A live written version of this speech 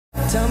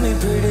Tell me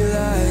pretty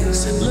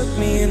lies, look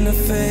me in the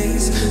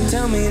face.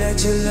 Tell me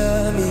that you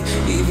love me,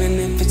 even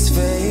if it's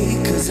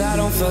fake. Cause I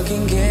don't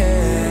fucking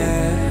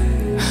care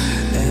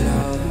at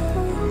all.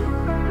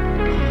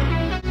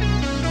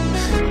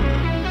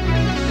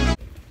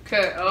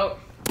 Okay, oh,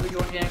 we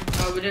joined game.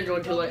 Oh, we didn't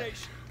join too late.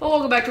 Well,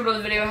 welcome back to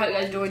another video. How you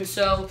guys doing?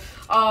 So,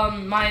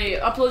 my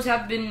uploads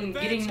have been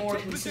getting more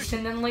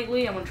consistent than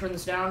lately. I'm gonna turn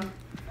this down.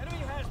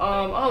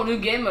 Oh, new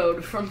game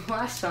mode from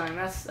last time.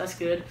 That's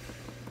good.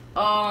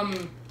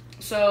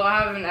 So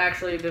I haven't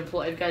actually been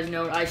playing. You guys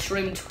know I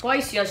streamed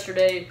twice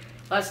yesterday,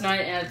 last night,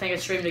 and I think I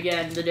streamed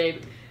again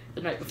the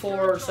night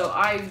before. So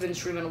I've been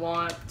streaming a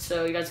lot.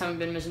 So you guys haven't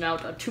been missing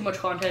out on too much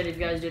content. If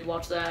you guys did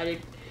watch that,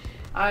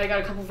 I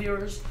got a couple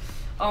viewers.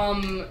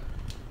 By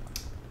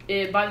the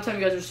time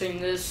you guys are seeing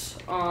this,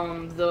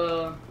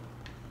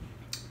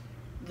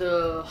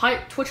 the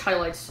Twitch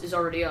highlights is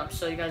already up,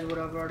 so you guys would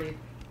have already.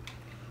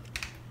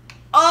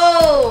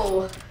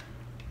 Oh,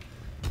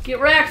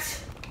 get wrecked!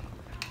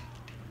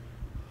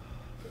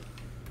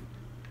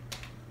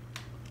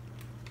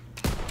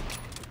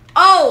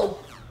 Oh,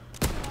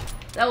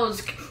 that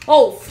was.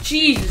 Oh,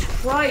 Jesus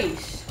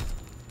Christ!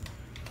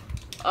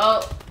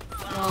 Oh,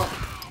 well,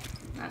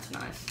 that's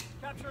nice.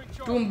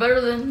 Doing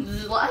better than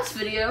the last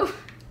video.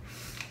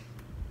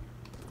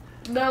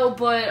 No,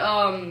 but,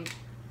 oh,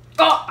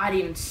 I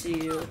didn't even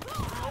see you.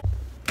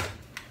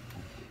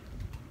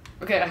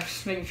 Okay, I'm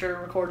just making sure it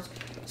records.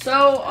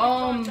 So,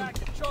 are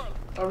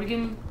we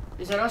getting,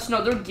 is that us?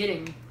 No, they're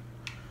getting.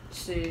 Let's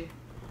see.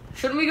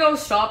 Shouldn't we go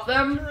stop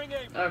them?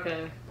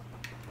 Okay.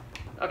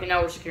 Okay,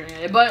 now we're securing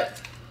it.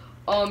 But,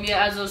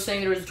 yeah, as I was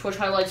saying, there was Twitch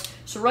highlights.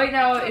 So right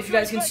now, if you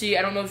guys can see,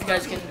 I don't know if you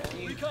guys can,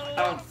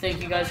 I don't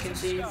think you guys can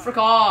see. Frick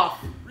off!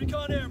 Where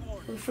the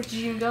frick did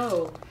you even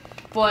go?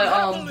 But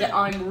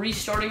I'm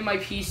restarting my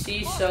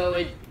PC so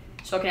I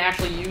can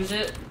actually use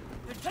it.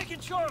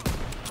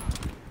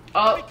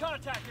 Oh,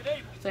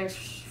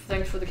 thanks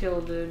for the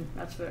kill, dude.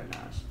 That's very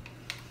nice.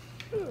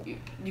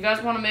 You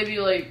guys want to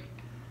maybe like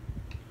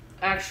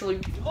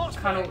actually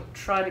kind of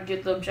try to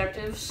get the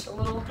objectives a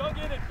little?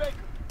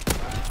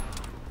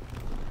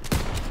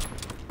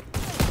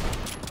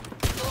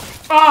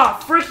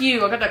 Ah, frick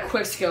you! I got that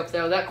quick scope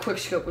though. That quick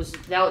scope was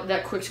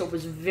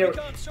very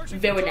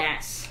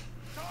nice.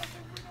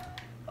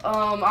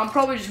 I'm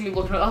probably just gonna be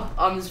looking up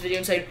on this video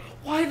and saying,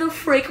 why the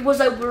frick was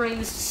I wearing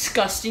this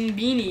disgusting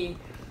beanie?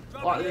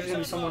 Oh, there's gonna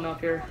be someone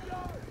up here.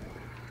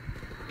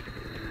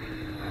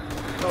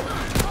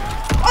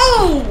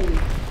 Oh!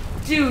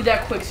 Dude,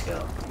 that quick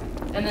scope.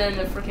 And then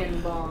the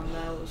freaking bomb.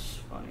 That was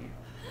funny.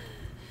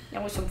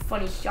 That was some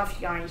funny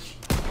stuff, guys.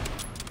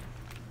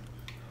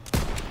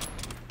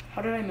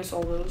 How did I miss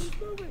all those?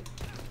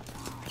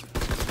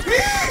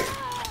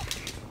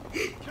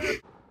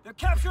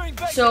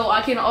 So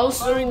I can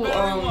also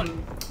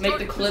make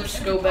the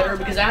clips go better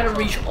because I had to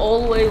reach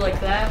all the way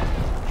like that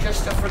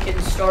just to freaking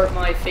start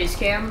my face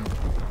cam.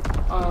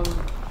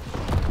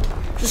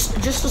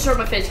 Just to start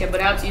my face cam,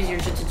 but now it's easier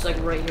since it's like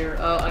right here.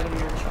 I can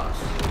hear the shots.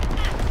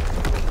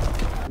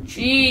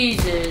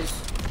 Jesus.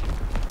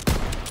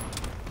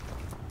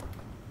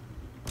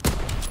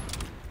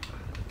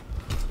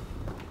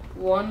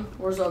 One,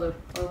 where's the other?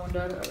 Other one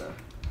dead?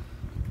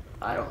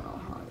 I don't know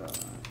how I got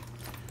that.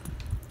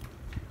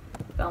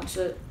 Bounce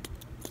it.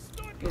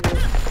 Get it.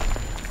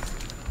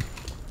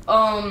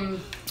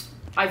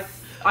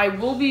 I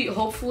will be,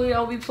 hopefully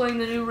I'll be playing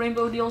the new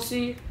Rainbow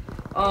DLC.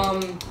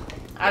 I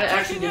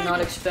actually did not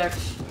expect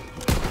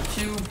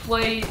to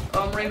play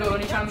Rainbow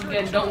anytime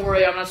again. Don't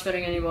worry, I'm not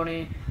spending any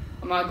money.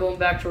 I'm not going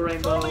back to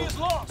Rainbow.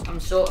 I'm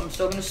still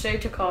gonna stay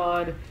to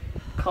COD.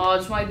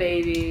 COD's my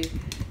baby,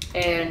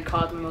 and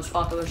COD's my most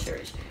popular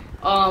series.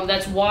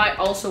 That's why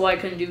I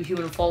couldn't do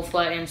Human Fall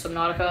Flat and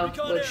Subnautica,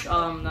 which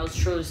that was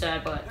truly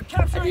sad, but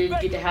I did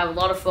get to have a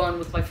lot of fun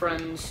with my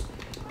friends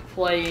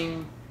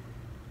playing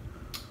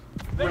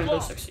Rainbow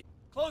Six Siege.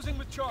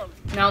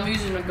 Now I'm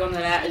using a gun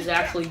that is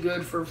actually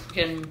good for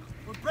freaking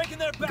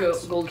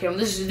gold camo.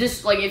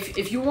 This like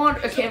if you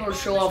want a camo to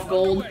show off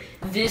gold,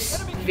 this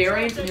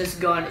variant in this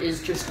gun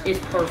is it's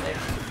perfect.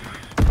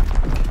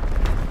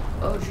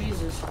 Oh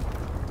Jesus.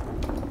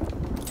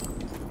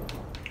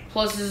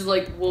 Plus, this is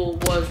like, no,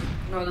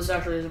 this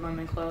actually isn't my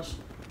main class.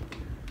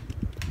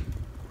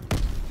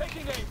 They're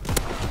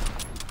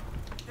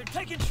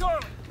taking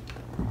Charlie.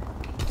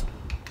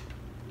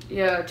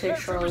 Yeah, take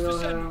Charlie, go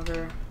ahead, I don't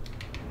care.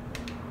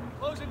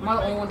 Am I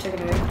the only one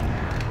taking it?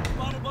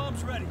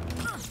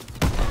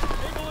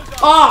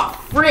 Ah,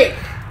 frick!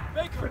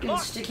 Freaking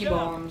sticky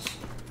bombs.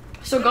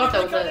 I still got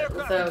that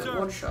with that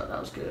one shot, that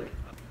was good.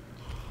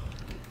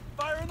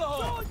 Fire in the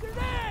hole.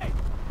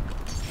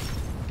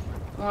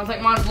 Well, I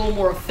think mine's a little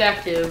more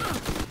effective.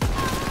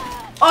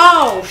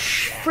 Oh,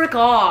 frick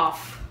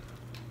off.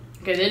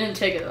 Okay, they didn't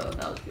take it though.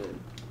 That was good.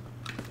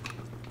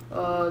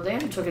 They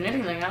haven't taken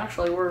anything.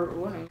 Actually, we're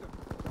winning.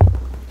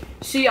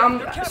 See,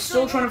 I'm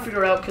still trying to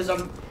figure out because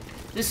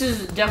this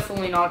is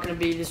definitely not going to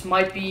be. This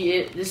might be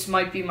it. This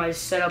might be my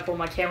setup or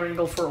my camera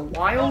angle for a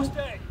while.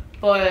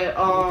 But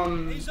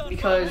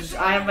because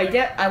I have my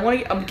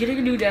I'm getting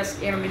a new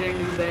desk and I'm getting a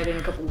new bed in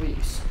a couple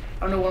weeks. I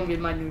don't know when I'm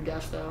getting my new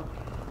desk though.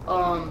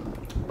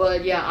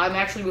 But yeah, I'm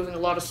actually moving a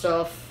lot of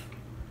stuff.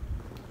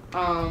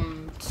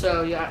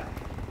 So yeah,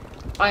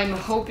 I'm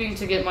hoping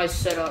to get my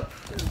setup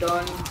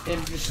done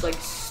and just like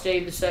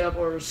stay the setup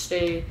or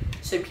stay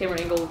same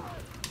camera angle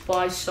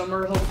by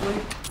summer,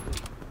 hopefully.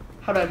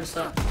 How did I miss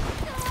that?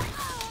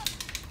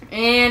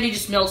 And he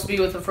just melts me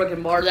with a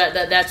freaking bar.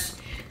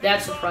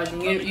 That's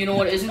surprising. You know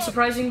what isn't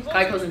surprising?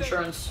 Geico's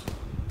insurance.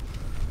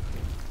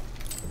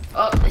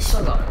 Oh, they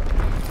still got it.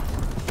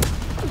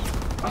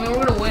 I mean,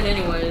 we're gonna win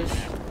anyways.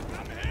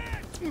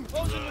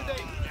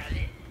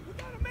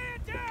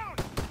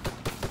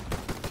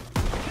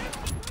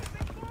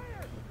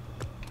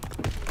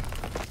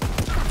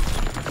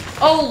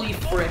 Holy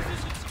frick.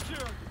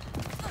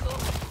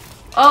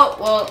 Oh,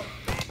 well.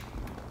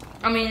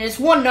 I mean, it's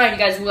one night, you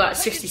guys. We got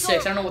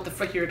 66. I don't know what the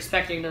frick you're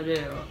expecting to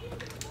do.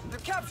 They're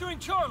capturing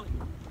Charlie.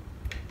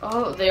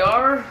 Oh, they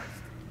are?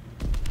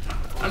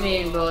 I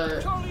mean,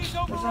 but Charlie is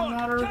does that overrun.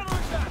 matter?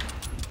 Counterattack.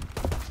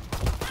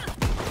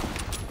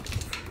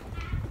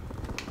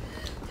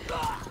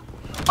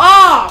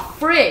 Ah,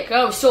 frick!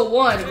 Oh, still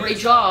won. Great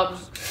job.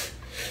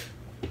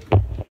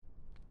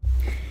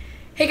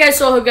 Hey guys,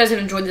 so I hope you guys have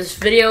enjoyed this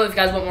video. If you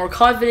guys want more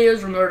COD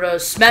videos, remember to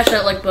smash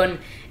that like button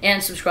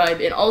and subscribe.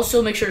 And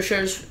also make sure to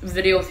share this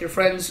video with your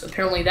friends.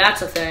 Apparently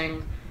that's a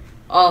thing.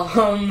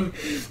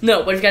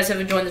 No, but if you guys have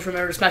enjoyed this,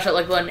 remember to smash that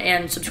like button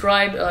and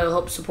subscribe. It'll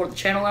help support the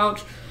channel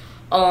out.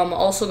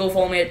 Also go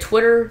follow me at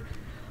Twitter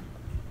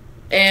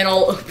and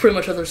all pretty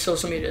much other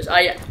social medias.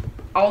 I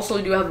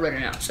also do have Reddit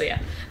now, so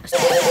yeah.